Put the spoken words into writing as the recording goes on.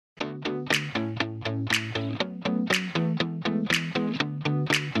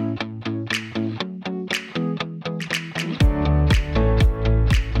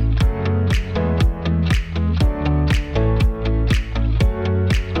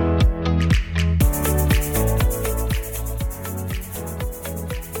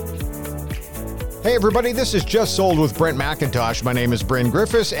Hey everybody, this is Just Sold with Brent McIntosh. My name is Bryn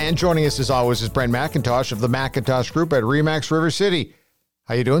Griffiths, and joining us as always is Brent McIntosh of the McIntosh Group at RE/MAX River City.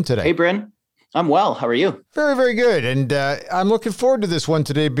 How you doing today? Hey Bryn, I'm well. How are you? Very, very good. And I'm looking forward to this one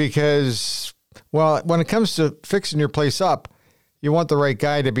today because, well, when it comes to fixing your place up, you want the right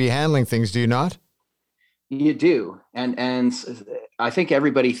guy to be handling things, do you not? You do. And I think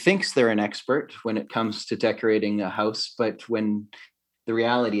everybody thinks they're an expert when it comes to decorating a house, but when the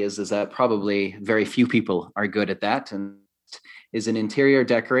reality is that probably very few people are good at that. And is an interior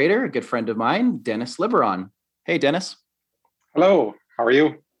decorator, a good friend of mine, Dennis Liberon. Hey, Dennis. Hello. How are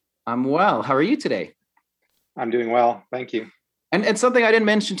you? I'm well. How are you today? I'm doing well. Thank you. And something I didn't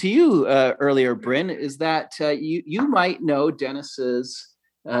mention to you earlier, Bryn, is that you might know Dennis's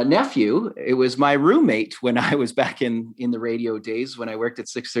nephew. It was my roommate when I was back in the radio days when I worked at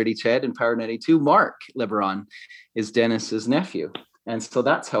 630 CHED and Power 92. Mark Liberon is Dennis's nephew. And so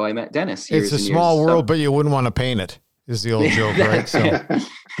that's how I met Dennis. It's a small world, but you wouldn't want to paint it, is the old joke, right? So.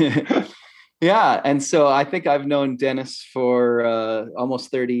 Yeah. And so I think I've known Dennis for almost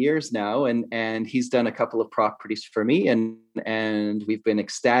 30 years now, and he's done a couple of properties for me, and we've been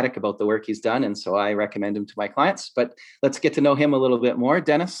ecstatic about the work he's done. And so I recommend him to my clients. But let's get to know him a little bit more.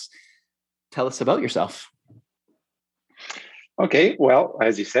 Dennis, tell us about yourself. Okay. Well,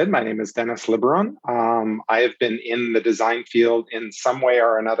 as you said, my name is Dennis Liberon. I have been in the design field in some way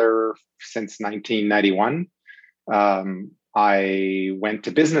or another since 1991. I went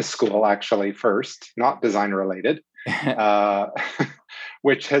to business school actually first, not design related,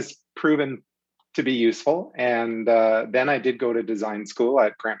 which has proven to be useful. And then I did go to design school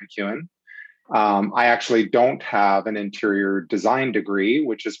at Grant MacEwan. I actually don't have an interior design degree,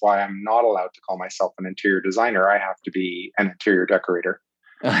 which is why I'm not allowed to call myself an interior designer. I have to be an interior decorator.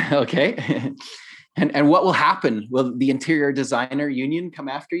 Okay. And what will happen? Will the interior designer union come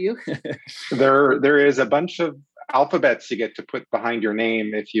after you? There is a bunch of alphabets you get to put behind your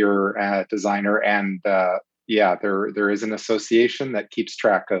name if you're a designer. And there is an association that keeps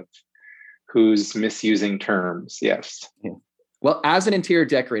track of who's misusing terms. Yes. Yeah. Well, as an interior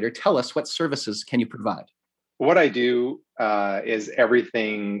decorator, tell us, what services can you provide? What I do is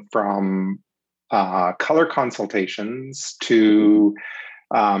everything from color consultations to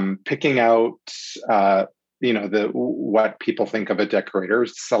picking out, what people think of a decorator,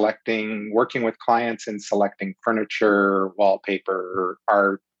 working with clients in selecting furniture, wallpaper,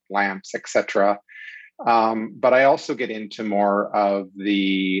 art, lamps, etc. But I also get into more of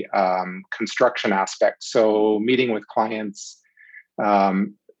the construction aspect. So meeting with clients,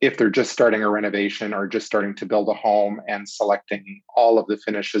 if they're just starting a renovation or just starting to build a home, and selecting all of the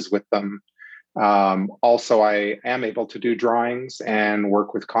finishes with them. Also, I am able to do drawings and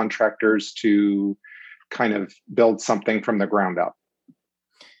work with contractors to kind of build something from the ground up.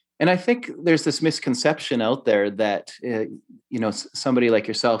 And I think there's this misconception out there that, somebody like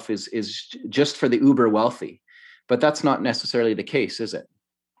yourself is just for the uber wealthy, but that's not necessarily the case, is it?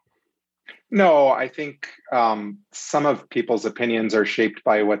 No, I think some of people's opinions are shaped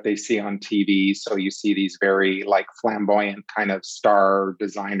by what they see on TV. So you see these very flamboyant kind of star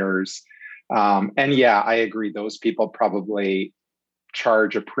designers. And yeah, I agree. Those people probably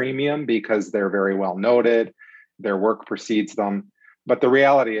charge a premium because they're very well noted. Their work precedes them. But the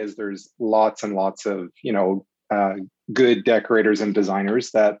reality is there's lots and lots of, good decorators and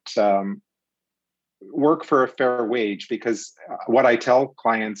designers that work for a fair wage, because what I tell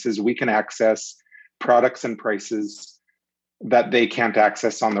clients is we can access products and prices that they can't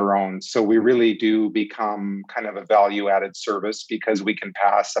access on their own. So we really do become kind of a value added service because we can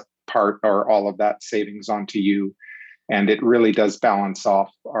pass a part or all of that savings on to you. And it really does balance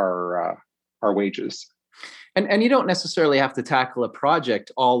off our wages. And you don't necessarily have to tackle a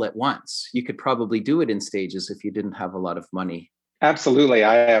project all at once. You could probably do it in stages if you didn't have a lot of money. Absolutely.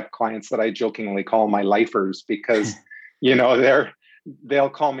 I have clients that I jokingly call my lifers because, they'll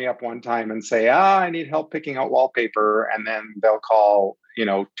call me up one time and say, I need help picking out wallpaper. And then they'll call,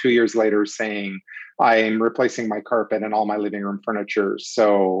 2 years later saying, I'm replacing my carpet and all my living room furniture.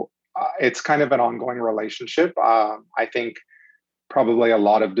 So it's kind of an ongoing relationship. I think probably a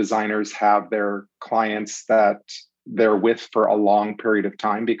lot of designers have their clients that they're with for a long period of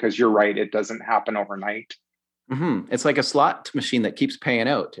time, because you're right, it doesn't happen overnight. Mm-hmm. It's like a slot machine that keeps paying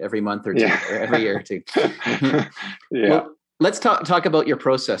out every month or two, or every year or two. Yeah. Well, let's talk about your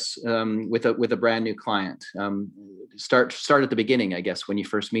process with a brand new client. Start at the beginning, I guess, when you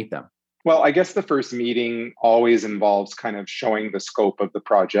first meet them. Well, I guess the first meeting always involves kind of showing the scope of the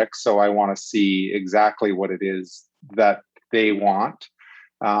project. So I want to see exactly what it is that they want.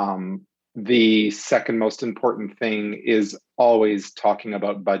 The second most important thing is always talking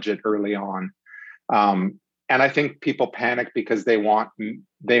about budget early on. And I think people panic because they want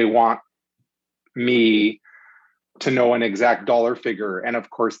me to know an exact dollar figure. And of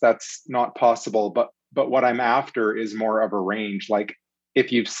course, that's not possible. But what I'm after is more of a range. Like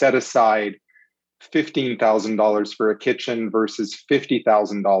if you've set aside $15,000 for a kitchen versus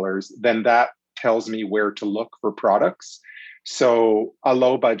 $50,000, then that tells me where to look for products. So a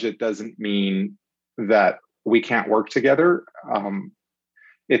low budget doesn't mean that we can't work together.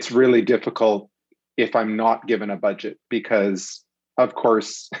 It's really difficult if I'm not given a budget because, of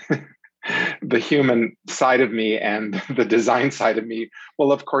course, the human side of me and the design side of me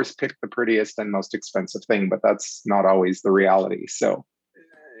will, of course, pick the prettiest and most expensive thing, but that's not always the reality. So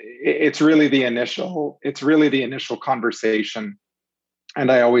it's really the initial conversation.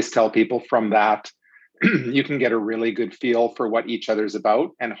 And I always tell people from that, you can get a really good feel for what each other's about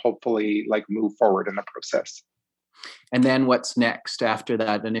and hopefully like move forward in the process. And then what's next after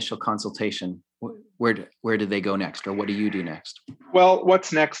that initial consultation? Where do they go next, or what do you do next? Well,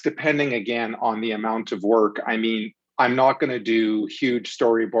 what's next, depending again on the amount of work. I mean, I'm not going to do huge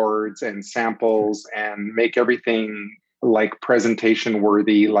storyboards and samples and make everything like presentation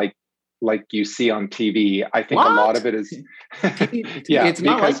worthy, like you see on TV. I think a lot of it is, yeah, it's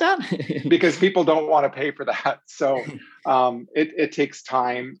not like that because people don't want to pay for that. So it takes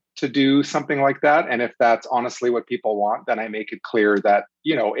time to do something like that. And if that's honestly what people want, then I make it clear that,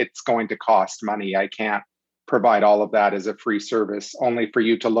 it's going to cost money. I can't provide all of that as a free service, only for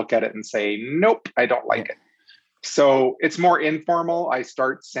you to look at it and say, nope, I don't like it. So it's more informal. I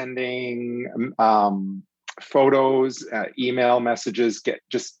start sending photos, email messages,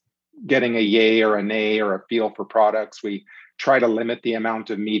 getting a yay or a nay or a feel for products. We try to limit the amount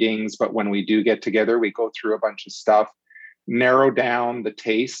of meetings, but when we do get together, we go through a bunch of stuff, narrow down the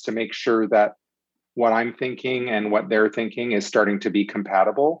taste to make sure that what I'm thinking and what they're thinking is starting to be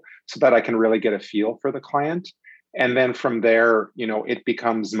compatible so that I can really get a feel for the client. And then from there, it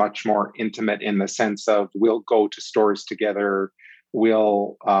becomes much more intimate in the sense of we'll go to stores together,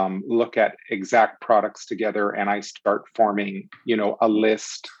 we'll look at exact products together, and I start forming, a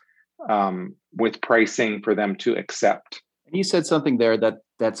list with pricing for them to accept. And you said something there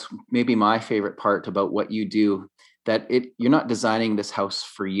that's maybe my favorite part about what you do, that you're not designing this house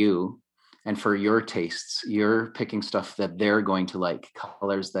for you and for your tastes. You're picking stuff that they're going to like,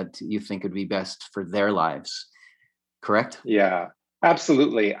 colors that you think would be best for their lives. Correct? Yeah,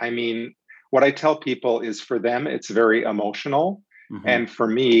 absolutely. I mean, what I tell people is for them, it's very emotional. Mm-hmm. And for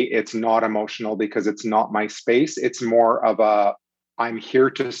me, it's not emotional because it's not my space. It's more of I'm here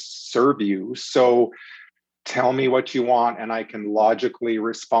to serve you. So tell me what you want and I can logically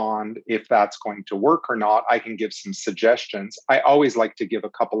respond if that's going to work or not. I can give some suggestions. I always like to give a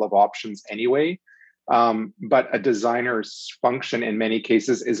couple of options anyway. But a designer's function in many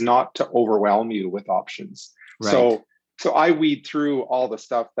cases is not to overwhelm you with options. Right. So I weed through all the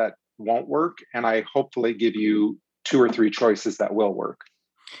stuff that won't work and I hopefully give you 2 or 3 choices that will work.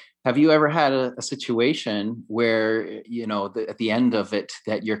 Have you ever had a situation where, at the end of it,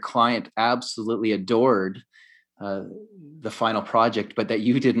 that your client absolutely adored the final project, but that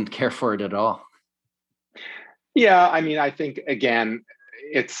you didn't care for it at all? Yeah, I mean, I think, again,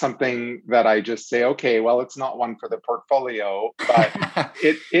 it's something that I just say, okay, well, it's not one for the portfolio, but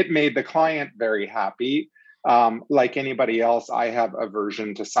it made the client very happy. Like anybody else, I have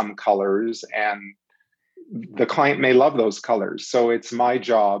aversion to some colors and the client may love those colors. So it's my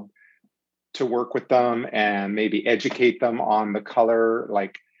job to work with them and maybe educate them on the color.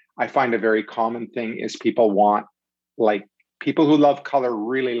 Like I find a very common thing is people who love color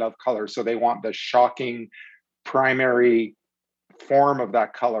really love color. So they want the shocking primary form of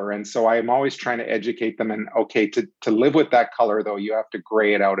that color. And so I'm always trying to educate them and okay, to live with that color though, you have to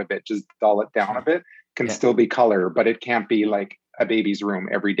gray it out a bit, just dull it down a bit. Can still be color, but it can't be like a baby's room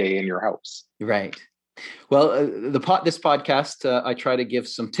every day in your house. Right. Well, this podcast, I try to give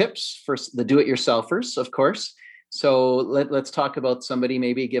some tips for the do-it-yourselfers, of course. So let's talk about somebody,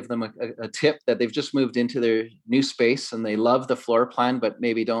 maybe give them a tip that they've just moved into their new space and they love the floor plan, but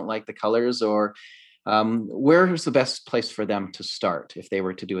maybe don't like the colors, or where's the best place for them to start if they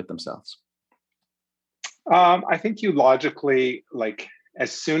were to do it themselves? I think you logically,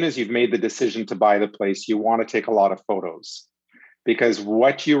 as soon as you've made the decision to buy the place, you want to take a lot of photos. Because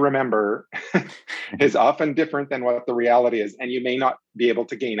what you remember is often different than what the reality is. And you may not be able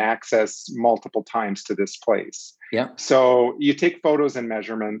to gain access multiple times to this place. Yeah. So you take photos and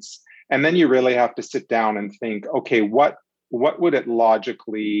measurements, and then you really have to sit down and think, okay, what would it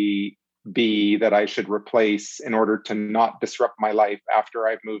logically be that I should replace in order to not disrupt my life after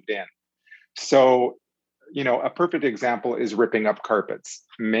I've moved in? So, a perfect example is ripping up carpets.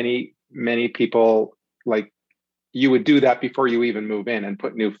 Many many people, like, you would do that before you even move in and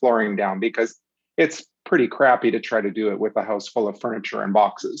put new flooring down, because it's pretty crappy to try to do it with a house full of furniture and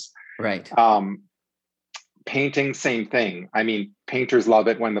boxes. Right. Painting, same thing. I mean, painters love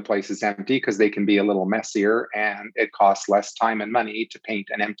it when the place is empty because they can be a little messier, and it costs less time and money to paint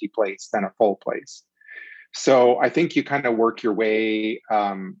an empty place than a full place. So I think you kind of work your way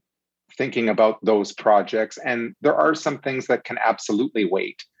thinking about those projects. And there are some things that can absolutely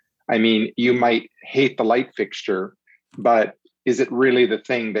wait. I mean, you might hate the light fixture, but is it really the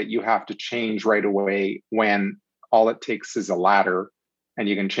thing that you have to change right away when all it takes is a ladder and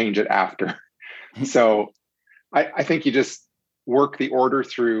you can change it after? So I think you just work the order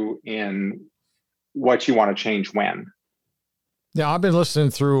through in what you want to change when. Now, I've been listening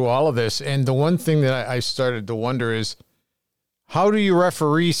through all of this, and the one thing that I started to wonder is, how do you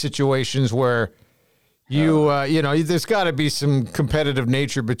referee situations where there's got to be some competitive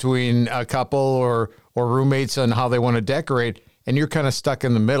nature between a couple or roommates on how they want to decorate, and you're kind of stuck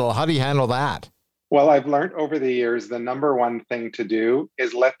in the middle. How do you handle that? Well, I've learned over the years, the number one thing to do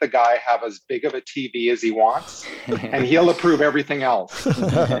is let the guy have as big of a TV as he wants, and he'll approve everything else.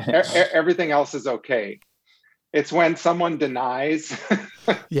 Everything else is okay. It's when someone denies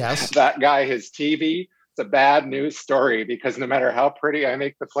that guy his TV, it's a bad news story, because no matter how pretty I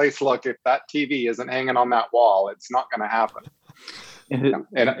make the place look, if that TV isn't hanging on that wall, it's not going to happen.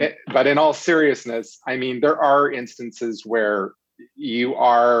 But in all seriousness, I mean, there are instances where you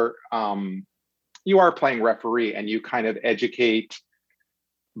are playing referee, and you kind of educate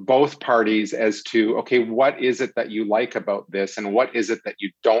both parties as to, okay, what is it that you like about this, and what is it that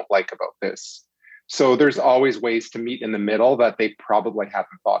you don't like about this? So there's always ways to meet in the middle that they probably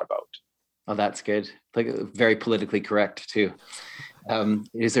haven't thought about. Oh, that's good. Like, very politically correct too.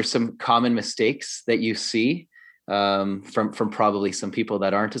 Is there some common mistakes that you see from probably some people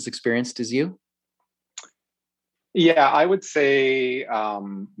that aren't as experienced as you? Yeah, I would say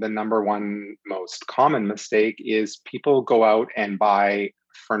the number one most common mistake is people go out and buy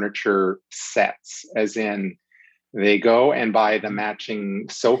furniture sets, as in they go and buy the matching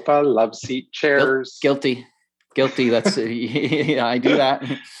sofa, love seat, chairs. Guilty. That's I do that.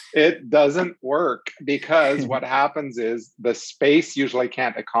 It doesn't work, because what happens is the space usually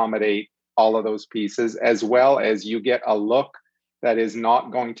can't accommodate all of those pieces, as well as you get a look that is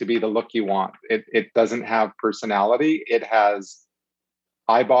not going to be the look you want. It doesn't have personality. It has,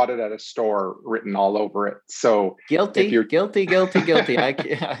 I bought it at a store written all over it. So guilty. Well,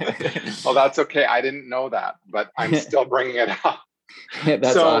 that's okay. I didn't know that, but I'm still bringing it up.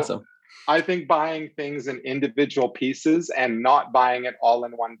 That's awesome. I think buying things in individual pieces and not buying it all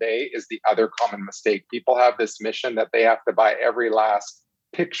in one day is the other common mistake. People have this mission that they have to buy every last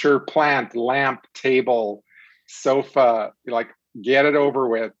picture, plant, lamp, table, sofa, like, get it over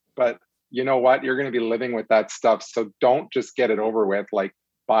with. But you know what? You're going to be living with that stuff. So don't just get it over with. Like,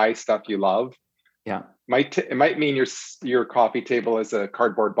 buy stuff you love. Yeah. It might mean your coffee table is a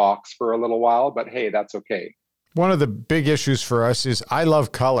cardboard box for a little while, but hey, that's okay. One of the big issues for us is I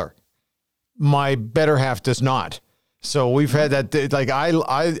love color. My better half does not. So we've had that, like,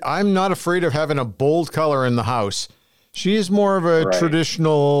 I'm not afraid of having a bold color in the house. She is more of a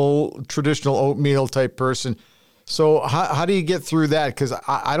traditional oatmeal type person. So how do you get through that? Because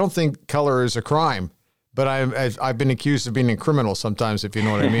I don't think color is a crime, but I've been accused of being a criminal sometimes, if you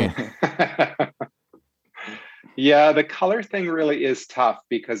know what I mean. Yeah, the color thing really is tough,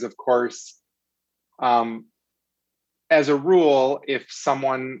 because, of course, as a rule, if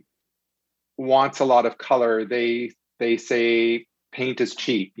someone wants a lot of color, they say paint is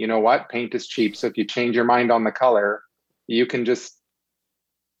cheap. You know what? Paint is cheap. So if you change your mind on the color, you can just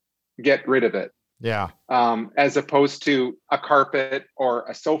get rid of it. Yeah. As opposed to a carpet or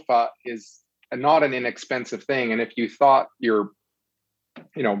a sofa is not an inexpensive thing. And if you thought your,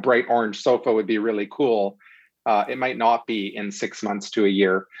 bright orange sofa would be really cool, it might not be in 6 months to a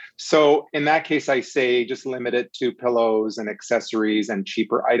year. So in that case, I say just limit it to pillows and accessories and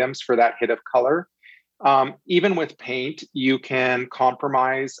cheaper items for that hit of color. Even with paint, you can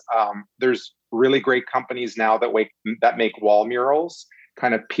compromise. There's really great companies now that make wall murals,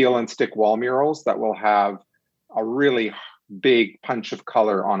 kind of peel and stick wall murals that will have a really big punch of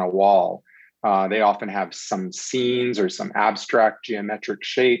color on a wall. They often have some scenes or some abstract geometric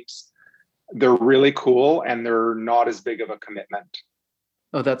shapes. They're really cool, and they're not as big of a commitment.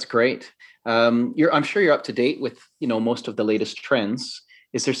 Oh, that's great. I'm sure you're up to date with, most of the latest trends.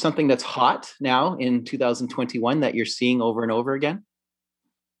 Is there something that's hot now in 2021 that you're seeing over and over again?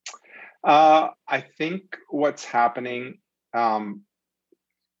 I think what's happening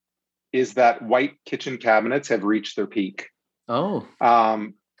is that white kitchen cabinets have reached their peak. Oh.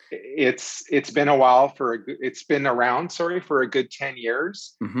 it's been a while it's been around, sorry, for a good 10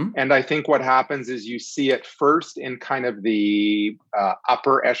 years. Mm-hmm. And I think what happens is you see it first in kind of the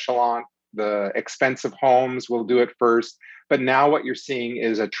upper echelon. The expensive homes will do it first. But now what you're seeing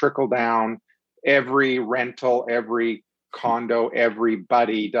is a trickle down. Every rental, every condo,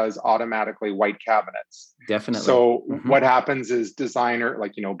 everybody does automatically white cabinets. Definitely. So what happens is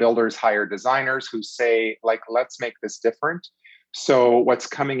builders hire designers who say, like, let's make this different. So what's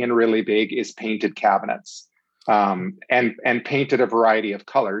coming in really big is painted cabinets, and painted a variety of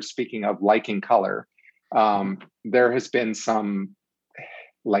colors. Speaking of liking color, there has been some,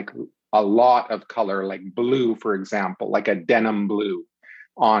 like, a lot of color, like blue, for example, like a denim blue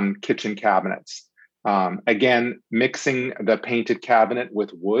on kitchen cabinets. Again, mixing the painted cabinet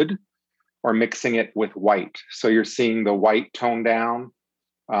with wood or mixing it with white. So you're seeing the white toned down,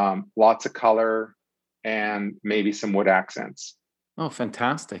 lots of color, and maybe some wood accents. Oh,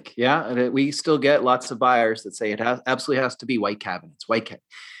 fantastic. Yeah. We still get lots of buyers that say it absolutely has to be white cabinets,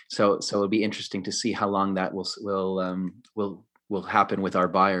 So it'll be interesting to see how long that will happen with our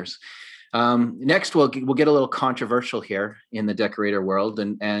buyers. Next, we'll get a little controversial here in the decorator world,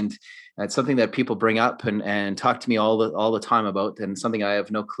 and it's something that people bring up and talk to me all the time about, and something I have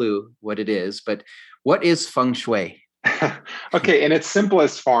no clue what it is. But what is feng shui? Okay, in its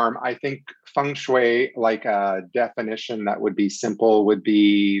simplest form, I think feng shui, like a definition that would be simple, would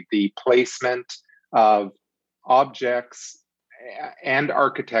be the placement of objects and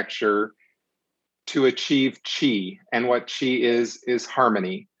architecture to achieve qi. And what qi is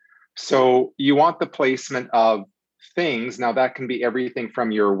harmony. So you want the placement of things. Now that can be everything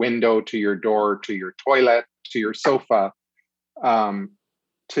from your window to your door to your toilet to your sofa,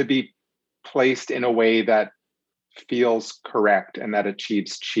 to be placed in a way that feels correct and that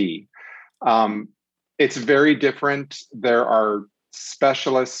achieves qi. It's very different. There are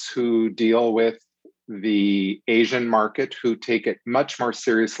specialists who deal with the Asian market who take it much more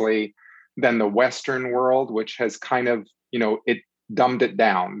seriously than the Western world, which has kind of, it dumbed it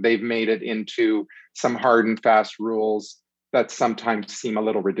down. They've made it into some hard and fast rules that sometimes seem a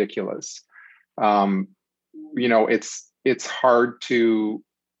little ridiculous. It's hard to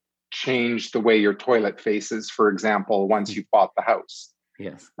change the way your toilet faces, for example, once you've bought the house.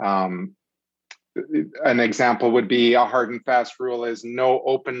 Yes. An example would be a hard and fast rule is no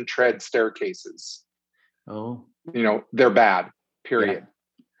open tread staircases. Oh. They're bad, period.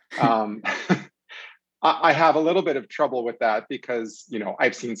 Yeah. I have a little bit of trouble with that because,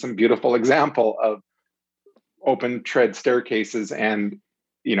 I've seen some beautiful example of open tread staircases and,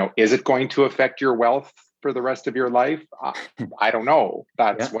 is it going to affect your wealth for the rest of your life? I don't know.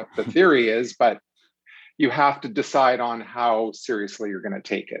 That's what the theory is, but you have to decide on how seriously you're going to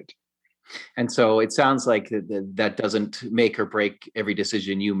take it. And so it sounds like that doesn't make or break every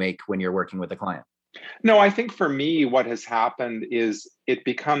decision you make when you're working with a client. No, I think for me, what has happened is it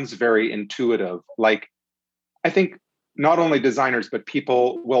becomes very intuitive. Like, I think not only designers, but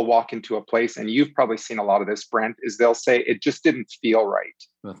people will walk into a place, and you've probably seen a lot of this, Brent, is they'll say, it just didn't feel right.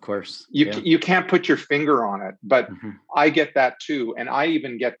 Of course. You can't put your finger on it, but I get that too. And I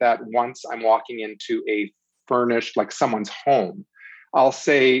even get that once I'm walking into a furnished, like someone's home. I'll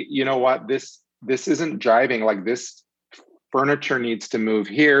say, you know what, this isn't jiving. Like, this furniture needs to move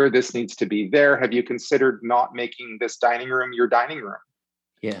here. This needs to be there. Have you considered not making this dining room your dining room?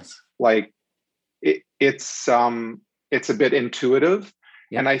 Yes. Like, it's a bit intuitive.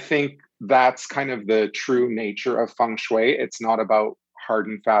 Yeah. And I think that's kind of the true nature of feng shui. It's not about hard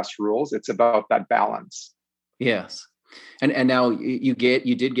and fast rules. It's about that balance. Yes. And now you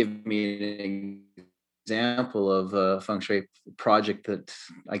did give me an example of a feng shui project that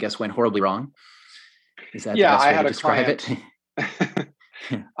I guess went horribly wrong. Is that the best way to describe it?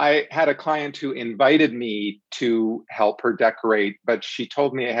 I had a client who invited me to help her decorate, but she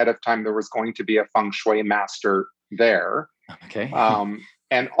told me ahead of time there was going to be a feng shui master there. Okay.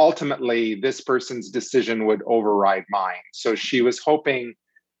 And ultimately, this person's decision would override mine. So she was hoping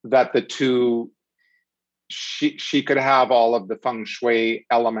that the two, she could have all of the feng shui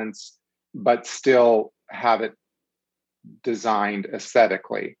elements, but still have it designed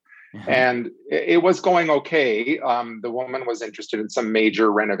aesthetically. And it was going okay. The woman was interested in some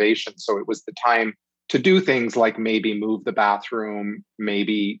major renovation. So it was the time to do things like maybe move the bathroom,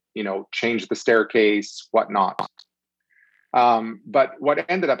 maybe, change the staircase, whatnot. But what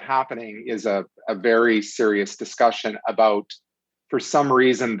ended up happening is a very serious discussion about, for some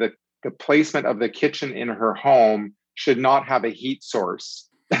reason, the placement of the kitchen in her home should not have a heat source.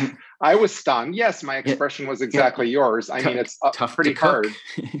 I was stunned. Yes, my expression was exactly yours. I mean, it's tough, pretty hard.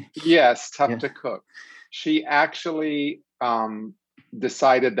 Yes, tough to cook. She actually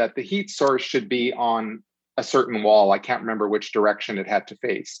decided that the heat source should be on a certain wall. I can't remember which direction it had to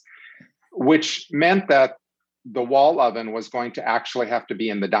face, which meant that the wall oven was going to actually have to be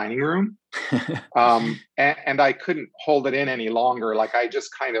in the dining room. And I couldn't hold it in any longer. Like, I just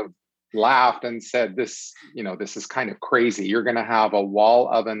kind of laughed and said, this is kind of crazy. You're going to have a wall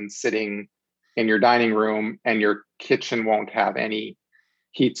oven sitting in your dining room and your kitchen won't have any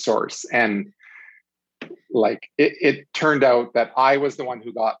heat source. And like, it turned out that I was the one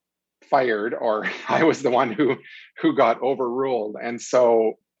who got fired, or I was the one who got overruled. And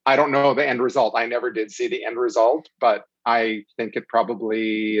so I don't know the end result. I never did see the end result, but I think it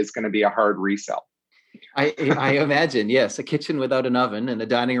probably is going to be a hard resell. I imagine, yes, a kitchen without an oven and a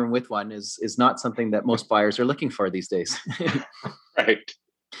dining room with one is not something that most buyers are looking for these days. Right.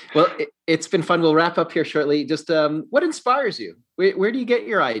 Well, it's been fun. We'll wrap up here shortly. Just what inspires you? Where do you get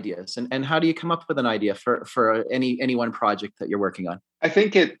your ideas, and how do you come up with an idea for any one project that you're working on? I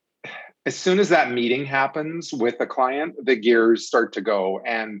think as soon as that meeting happens with a client, the gears start to go,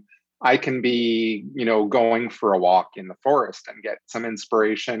 and I can be, going for a walk in the forest and get some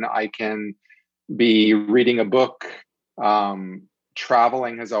inspiration. I can be reading a book.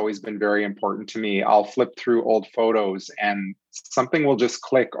 Traveling has always been very important to me. I'll flip through old photos and something will just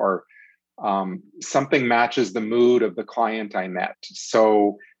click, or something matches the mood of the client I met.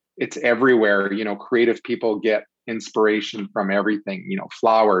 So it's everywhere. Creative people get inspiration from everything,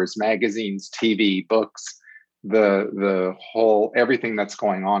 flowers, magazines, TV, books, the whole, everything that's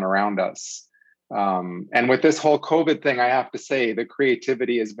going on around us. And with this whole COVID thing, I have to say the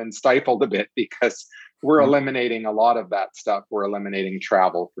creativity has been stifled a bit because we're eliminating a lot of that stuff. We're eliminating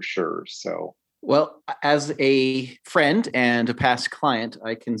travel for sure. So, well, as a friend and a past client,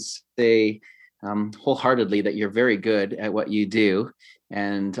 I can say wholeheartedly that you're very good at what you do.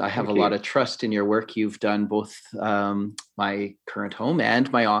 And I have a lot of trust in your work. You've done both my current home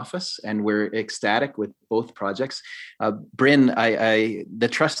and my office, and we're ecstatic with both projects. Bryn, the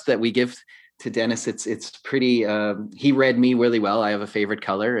trust that we give to Dennis, it's pretty, he read me really well. I have a favorite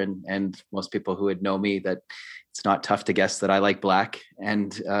color, and most people who would know me, that it's not tough to guess that I like black.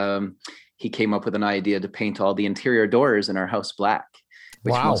 And he came up with an idea to paint all the interior doors in our house black,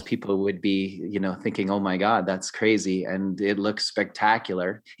 which most people would be, thinking, oh my God, that's crazy. And it looks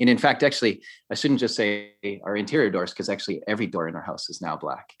spectacular. And in fact, actually, I shouldn't just say our interior doors, because actually every door in our house is now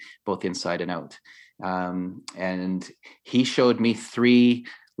black, both inside and out. And he showed me 3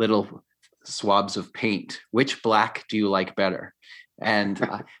 little swabs of paint. Which black do you like better? And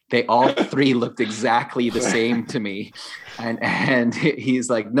they all 3 looked exactly the same to me. And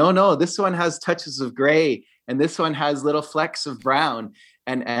he's like, no, this one has touches of gray, and this one has little flecks of brown.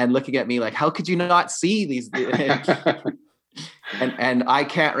 And looking at me like, how could you not see these? And I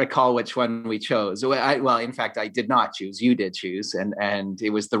can't recall which one we chose. Well, in fact, I did not choose. You did choose, and it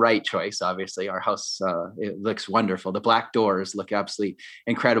was the right choice. Obviously, our house it looks wonderful. The black doors look absolutely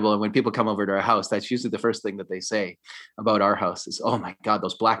incredible. And when people come over to our house, that's usually the first thing that they say about our house is, "Oh my God,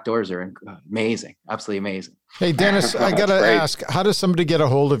 those black doors are amazing, absolutely amazing." Hey, Dennis, I gotta ask, how does somebody get a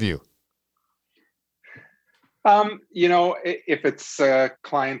hold of you? If it's a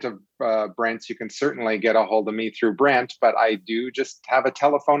client of Brent's, you can certainly get a hold of me through Brent, but I do just have a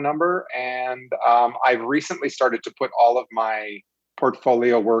telephone number. And I've recently started to put all of my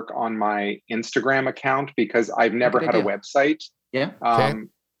portfolio work on my Instagram account because I've never had a website. Yeah.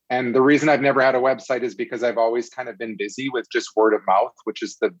 And the reason I've never had a website is because I've always kind of been busy with just word of mouth, which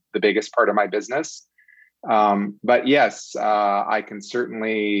is the biggest part of my business. But yes, I can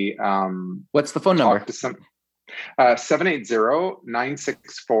certainly. What's the phone number? Talk to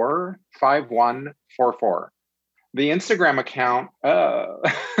 780-964-5144. The Instagram account,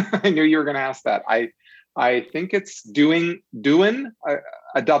 I knew you were going to ask that. I think it's doing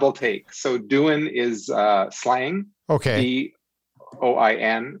a double take. So doing is slang. Okay.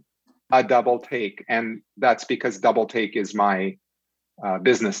 DOIN, a double take. And that's because double take is my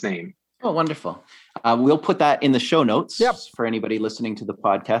business name. Oh, wonderful. We'll put that in the show notes. Yep. For anybody listening to the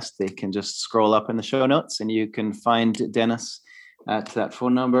podcast. They can just scroll up in the show notes and you can find Dennis at that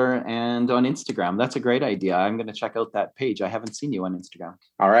phone number and on Instagram. That's a great idea. I'm going to check out that page. I haven't seen you on Instagram.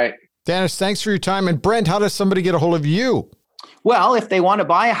 All right. Dennis, thanks for your time. And Brent, how does somebody get a hold of you? Well, if they want to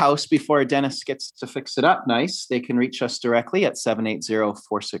buy a house before Dennis gets to fix it up nice, they can reach us directly at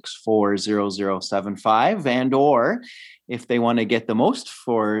 780-464-0075. And or if they want to get the most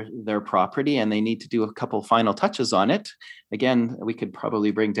for their property and they need to do a couple final touches on it, again, we could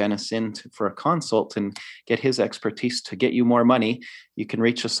probably bring Dennis in for a consult and get his expertise to get you more money. You can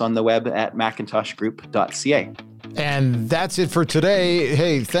reach us on the web at macintoshgroup.ca. And that's it for today.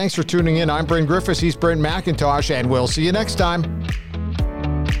 Hey, thanks for tuning in. I'm Bryn Griffiths. He's Brent McIntosh, and we'll see you next time.